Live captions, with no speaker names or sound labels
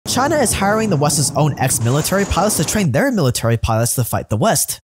China is hiring the West's own ex-military pilots to train their military pilots to fight the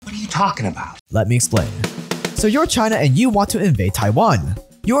West. What are you talking about? Let me explain. So you're China and you want to invade Taiwan.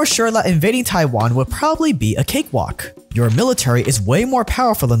 You're sure that invading Taiwan would probably be a cakewalk. Your military is way more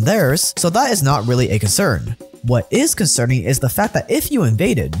powerful than theirs, so that is not really a concern. What is concerning is the fact that if you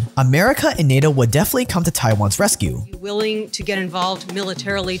invaded, America and NATO would definitely come to Taiwan's rescue. Are you willing to get involved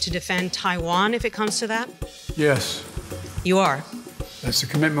militarily to defend Taiwan if it comes to that? Yes. You are? That's the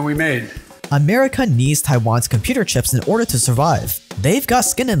commitment we made. America needs Taiwan's computer chips in order to survive. They've got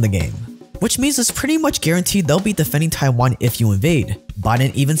skin in the game, which means it's pretty much guaranteed they'll be defending Taiwan if you invade.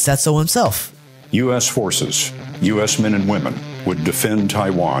 Biden even said so himself. U.S. forces, U.S. men and women, would defend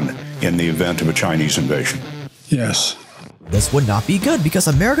Taiwan in the event of a Chinese invasion. Yes. This would not be good because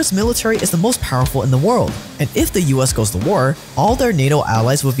America's military is the most powerful in the world, and if the US goes to war, all their NATO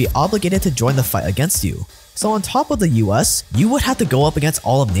allies would be obligated to join the fight against you. So on top of the US, you would have to go up against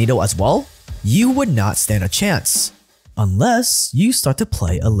all of NATO as well? You would not stand a chance. Unless you start to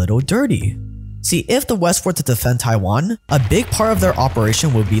play a little dirty. See, if the West were to defend Taiwan, a big part of their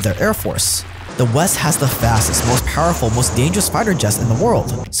operation would be their Air Force. The West has the fastest, most powerful, most dangerous fighter jets in the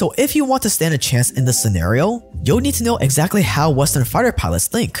world. So if you want to stand a chance in this scenario, you'll need to know exactly how Western fighter pilots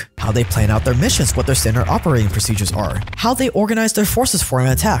think, how they plan out their missions, what their standard operating procedures are, how they organize their forces for an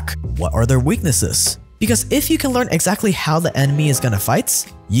attack, what are their weaknesses. Because if you can learn exactly how the enemy is gonna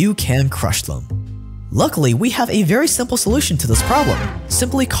fight, you can crush them. Luckily, we have a very simple solution to this problem.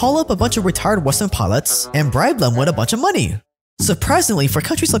 Simply call up a bunch of retired Western pilots and bribe them with a bunch of money. Surprisingly, for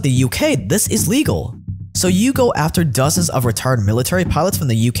countries like the UK, this is legal. So you go after dozens of retired military pilots from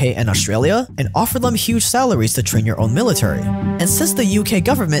the UK and Australia and offer them huge salaries to train your own military. And since the UK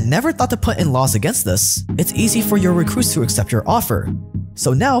government never thought to put in laws against this, it's easy for your recruits to accept your offer.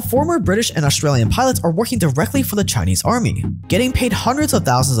 So now, former British and Australian pilots are working directly for the Chinese army, getting paid hundreds of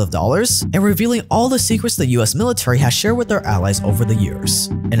thousands of dollars and revealing all the secrets the US military has shared with their allies over the years.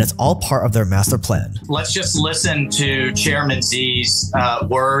 And it's all part of their master plan. Let's just listen to Chairman Xi's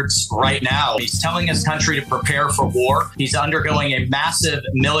words right now. He's telling his country to prepare for war. He's undergoing a massive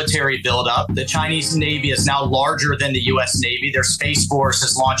military buildup. The Chinese Navy is now larger than the US Navy. Their Space Force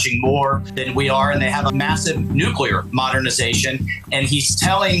is launching more than we are, and they have a massive nuclear modernization. And he's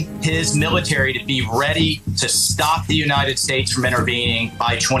telling his military to be ready to stop the United States from intervening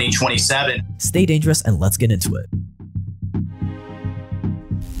by 2027. Stay dangerous and let's get into it.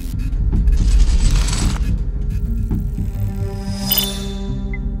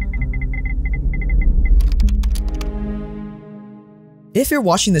 If you're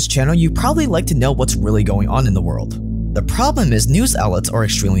watching this channel, you probably like to know what's really going on in the world. The problem is news outlets are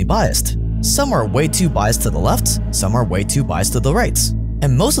extremely biased. Some are way too biased to the left, some are way too biased to the right.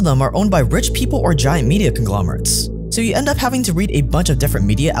 And most of them are owned by rich people or giant media conglomerates. So you end up having to read a bunch of different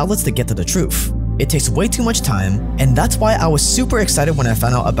media outlets to get to the truth. It takes way too much time, and that's why I was super excited when I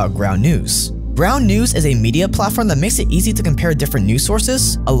found out about Ground News. Ground News is a media platform that makes it easy to compare different news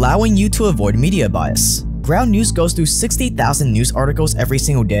sources, allowing you to avoid media bias. Ground News goes through 60,000 news articles every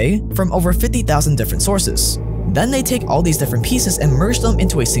single day from over 50,000 different sources. Then they take all these different pieces and merge them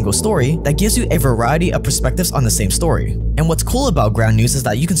into a single story that gives you a variety of perspectives on the same story. And what's cool about Ground News is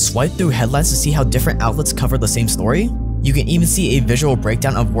that you can swipe through headlines to see how different outlets cover the same story. You can even see a visual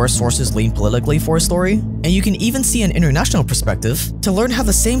breakdown of where sources lean politically for a story. And you can even see an international perspective to learn how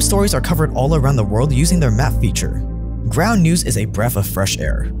the same stories are covered all around the world using their map feature. Ground News is a breath of fresh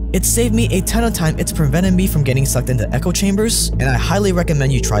air. It saved me a ton of time, it's prevented me from getting sucked into echo chambers, and I highly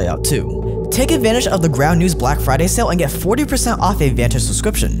recommend you try it out too. Take advantage of the Ground News Black Friday sale and get 40% off a Vantage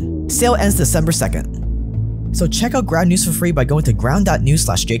subscription. Sale ends December 2nd. So check out Ground News for free by going to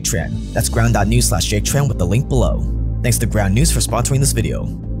ground.news/JakeTran. That's ground.news/JakeTran with the link below. Thanks to Ground News for sponsoring this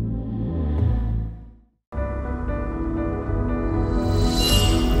video.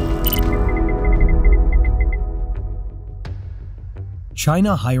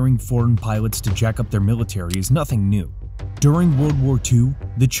 China hiring foreign pilots to jack up their military is nothing new. During World War II,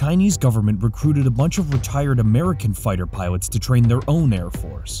 the Chinese government recruited a bunch of retired American fighter pilots to train their own air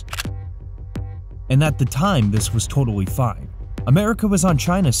force. And at the time, this was totally fine. America was on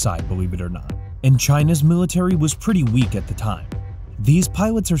China's side, believe it or not, and China's military was pretty weak at the time. These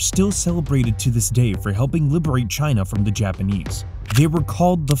pilots are still celebrated to this day for helping liberate China from the Japanese. They were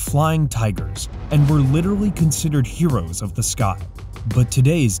called the Flying Tigers and were literally considered heroes of the sky. But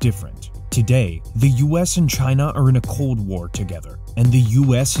today is different. Today, the US and China are in a Cold War together, and the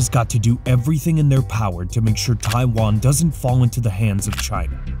US has got to do everything in their power to make sure Taiwan doesn't fall into the hands of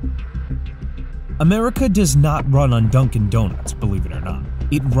China. America does not run on Dunkin' Donuts, believe it or not.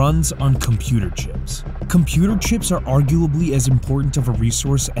 It runs on computer chips. Computer chips are arguably as important of a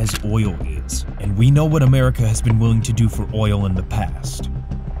resource as oil is, and we know what America has been willing to do for oil in the past.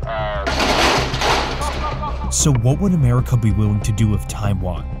 So what would America be willing to do if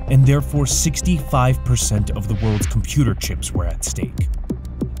Taiwan, and therefore 65% of the world's computer chips, were at stake?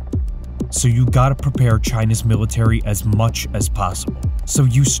 So you gotta prepare China's military as much as possible. So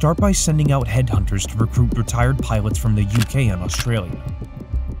you start by sending out headhunters to recruit retired pilots from the UK and Australia.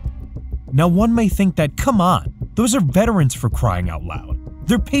 Now one may think that, come on, those are veterans for crying out loud.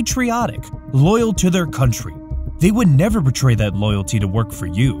 They're patriotic, loyal to their country. They would never betray that loyalty to work for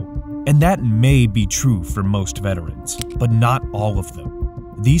you. And that may be true for most veterans, but not all of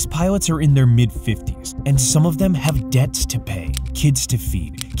them. These pilots are in their mid-50s, and some of them have debts to pay, kids to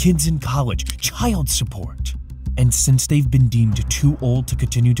feed, kids in college, child support. And since they've been deemed too old to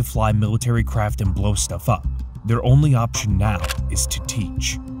continue to fly military craft and blow stuff up, their only option now is to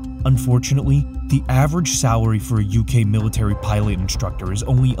teach. Unfortunately, the average salary for a UK military pilot instructor is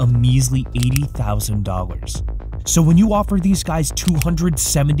only a measly $80,000. So when you offer these guys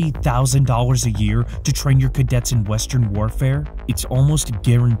 $270,000 a year to train your cadets in Western warfare, it's almost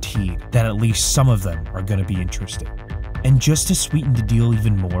guaranteed that at least some of them are going to be interested. And just to sweeten the deal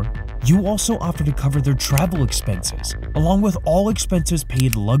even more, you also offer to cover their travel expenses, along with all expenses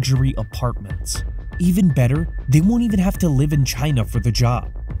paid luxury apartments. Even better, they won't even have to live in China for the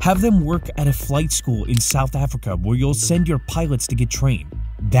job. Have them work at a flight school in South Africa where you'll send your pilots to get trained.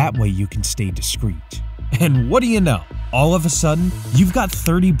 That way you can stay discreet. And what do you know? All of a sudden, you've got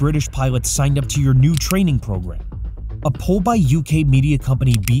 30 British pilots signed up to your new training program. A poll by UK media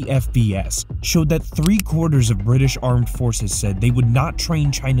company BFBS showed that 3/4 of British armed forces said they would not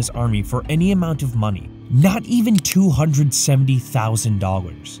train China's army for any amount of money, not even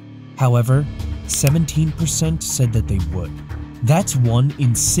 $270,000. However, 17% said that they would. That's 1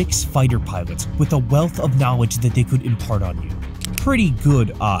 in 6 fighter pilots with a wealth of knowledge that they could impart on you. Pretty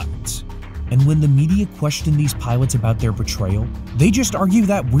good odds. And when the media question these pilots about their betrayal, they just argue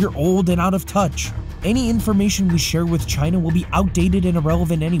that we're old and out of touch. Any information we share with China will be outdated and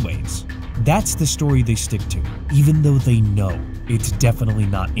irrelevant anyways. That's the story they stick to, even though they know it's definitely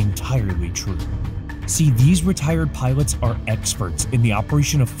not entirely true. See, these retired pilots are experts in the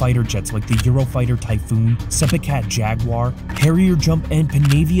operation of fighter jets like the Eurofighter Typhoon, Seppicat Jaguar, Harrier Jump, and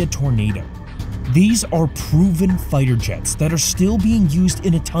Panavia Tornado. These are proven fighter jets that are still being used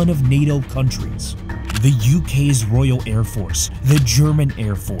in a ton of NATO countries. The UK's Royal Air Force, the German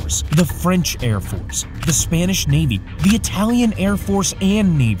Air Force, the French Air Force, the Spanish Navy, the Italian Air Force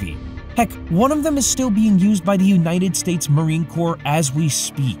and Navy. Heck, one of them is still being used by the United States Marine Corps as we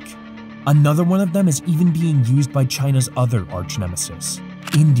speak. Another one of them is even being used by China's other arch-nemesis,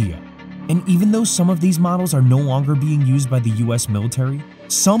 India. And even though some of these models are no longer being used by the US military,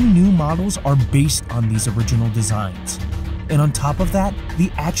 some new models are based on these original designs. And on top of that,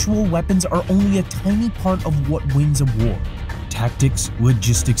 the actual weapons are only a tiny part of what wins a war. Tactics,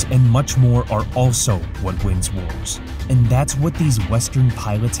 logistics, and much more are also what wins wars. And that's what these Western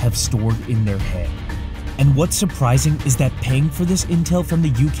pilots have stored in their head. And what's surprising is that paying for this intel from the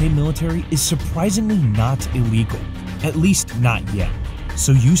UK military is surprisingly not illegal, at least not yet.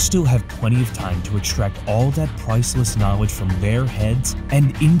 So you still have plenty of time to extract all that priceless knowledge from their heads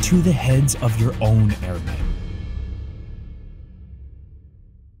and into the heads of your own airmen.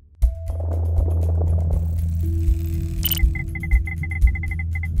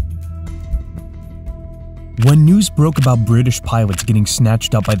 When news broke about British pilots getting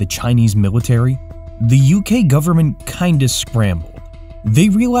snatched up by the Chinese military, the UK government kinda scrambled. They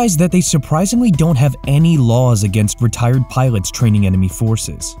realized that they surprisingly don't have any laws against retired pilots training enemy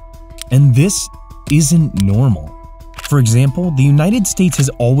forces. And this isn't normal. For example, the United States has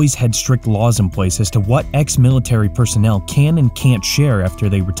always had strict laws in place as to what ex-military personnel can and can't share after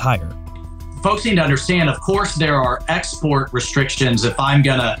they retire. Folks need to understand, of course, there are export restrictions if I'm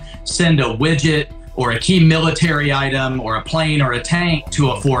gonna send a widget or a key military item or a plane or a tank to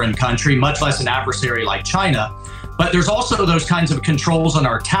a foreign country, much less an adversary like China. But there's also those kinds of controls on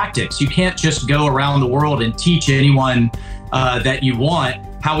our tactics. You can't just go around the world and teach anyone that you want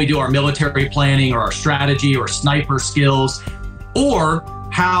how we do our military planning or our strategy or sniper skills, or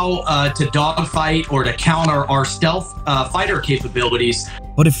how to dogfight or to counter our stealth fighter capabilities.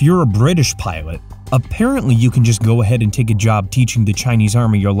 But if you're a British pilot, apparently you can just go ahead and take a job teaching the Chinese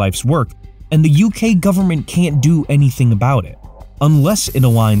army your life's work, and the UK government can't do anything about it, unless it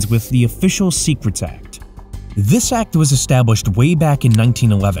aligns with the Official Secrets Act. This act was established way back in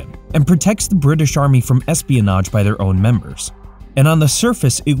 1911 and protects the British Army from espionage by their own members. And on the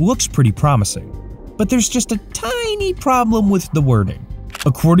surface, it looks pretty promising. But there's just a tiny problem with the wording.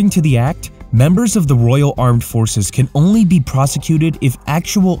 According to the act, members of the Royal Armed Forces can only be prosecuted if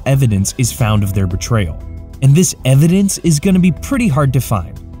actual evidence is found of their betrayal. And this evidence is going to be pretty hard to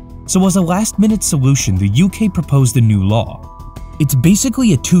find. So as a last-minute solution, the UK proposed a new law. It's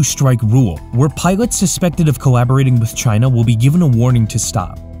basically a two-strike rule, where pilots suspected of collaborating with China will be given a warning to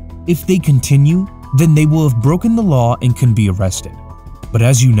stop. If they continue, then they will have broken the law and can be arrested. But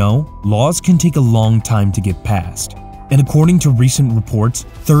as you know, laws can take a long time to get passed. And according to recent reports,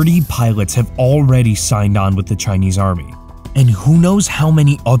 30 pilots have already signed on with the Chinese army. And who knows how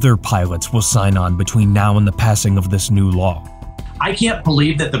many other pilots will sign on between now and the passing of this new law. I can't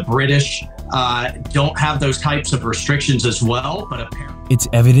believe that the British don't have those types of restrictions as well, but apparently it's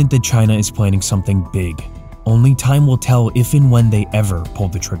evident that China is planning something big. Only time will tell if and when they ever pull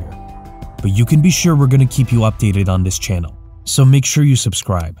the trigger. But you can be sure we're going to keep you updated on this channel, so make sure you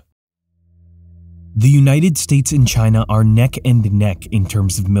subscribe. The United States and China are neck and neck in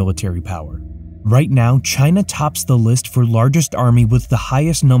terms of military power. Right now, China tops the list for largest army with the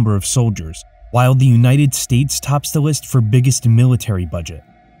highest number of soldiers, while the United States tops the list for biggest military budget.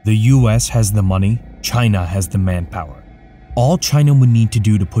 The US has the money, China has the manpower. All China would need to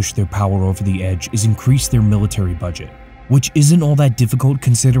do to push their power over the edge is increase their military budget, which isn't all that difficult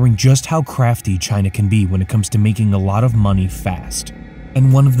considering just how crafty China can be when it comes to making a lot of money fast.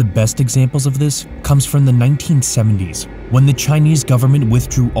 And one of the best examples of this comes from the 1970s, when the Chinese government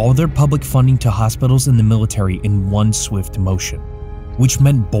withdrew all their public funding to hospitals and the military in one swift motion, which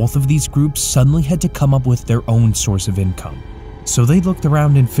meant both of these groups suddenly had to come up with their own source of income. So they looked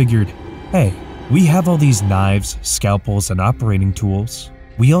around and figured, hey, we have all these knives, scalpels, and operating tools.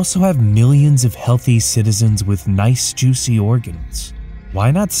 We also have millions of healthy citizens with nice, juicy organs.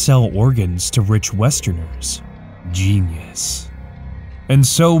 Why not sell organs to rich Westerners? Genius. And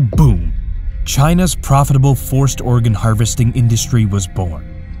so, boom, China's profitable forced organ harvesting industry was born,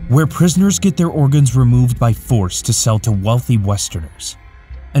 where prisoners get their organs removed by force to sell to wealthy Westerners.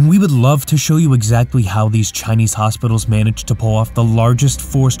 And we would love to show you exactly how these Chinese hospitals managed to pull off the largest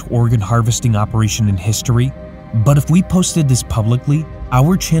forced organ harvesting operation in history, but if we posted this publicly,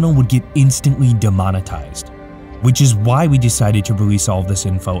 our channel would get instantly demonetized, which is why we decided to release all of this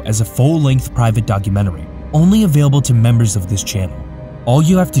info as a full-length private documentary, only available to members of this channel. All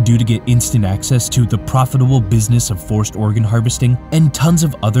you have to do to get instant access to the profitable business of forced organ harvesting and tons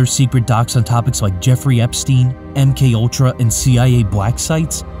of other secret docs on topics like Jeffrey Epstein, MKUltra, and CIA black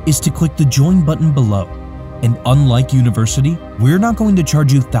sites is to click the join button below. And unlike university, we're not going to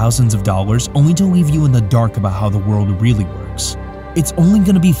charge you thousands of dollars only to leave you in the dark about how the world really works. It's only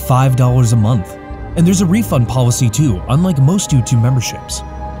going to be $5 a month. And there's a refund policy too, unlike most YouTube memberships.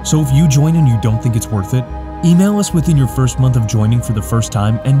 So if you join and you don't think it's worth it, email us within your first month of joining for the first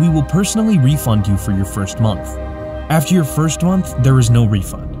time and we will personally refund you for your first month. After your first month, there is no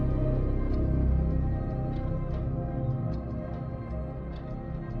refund.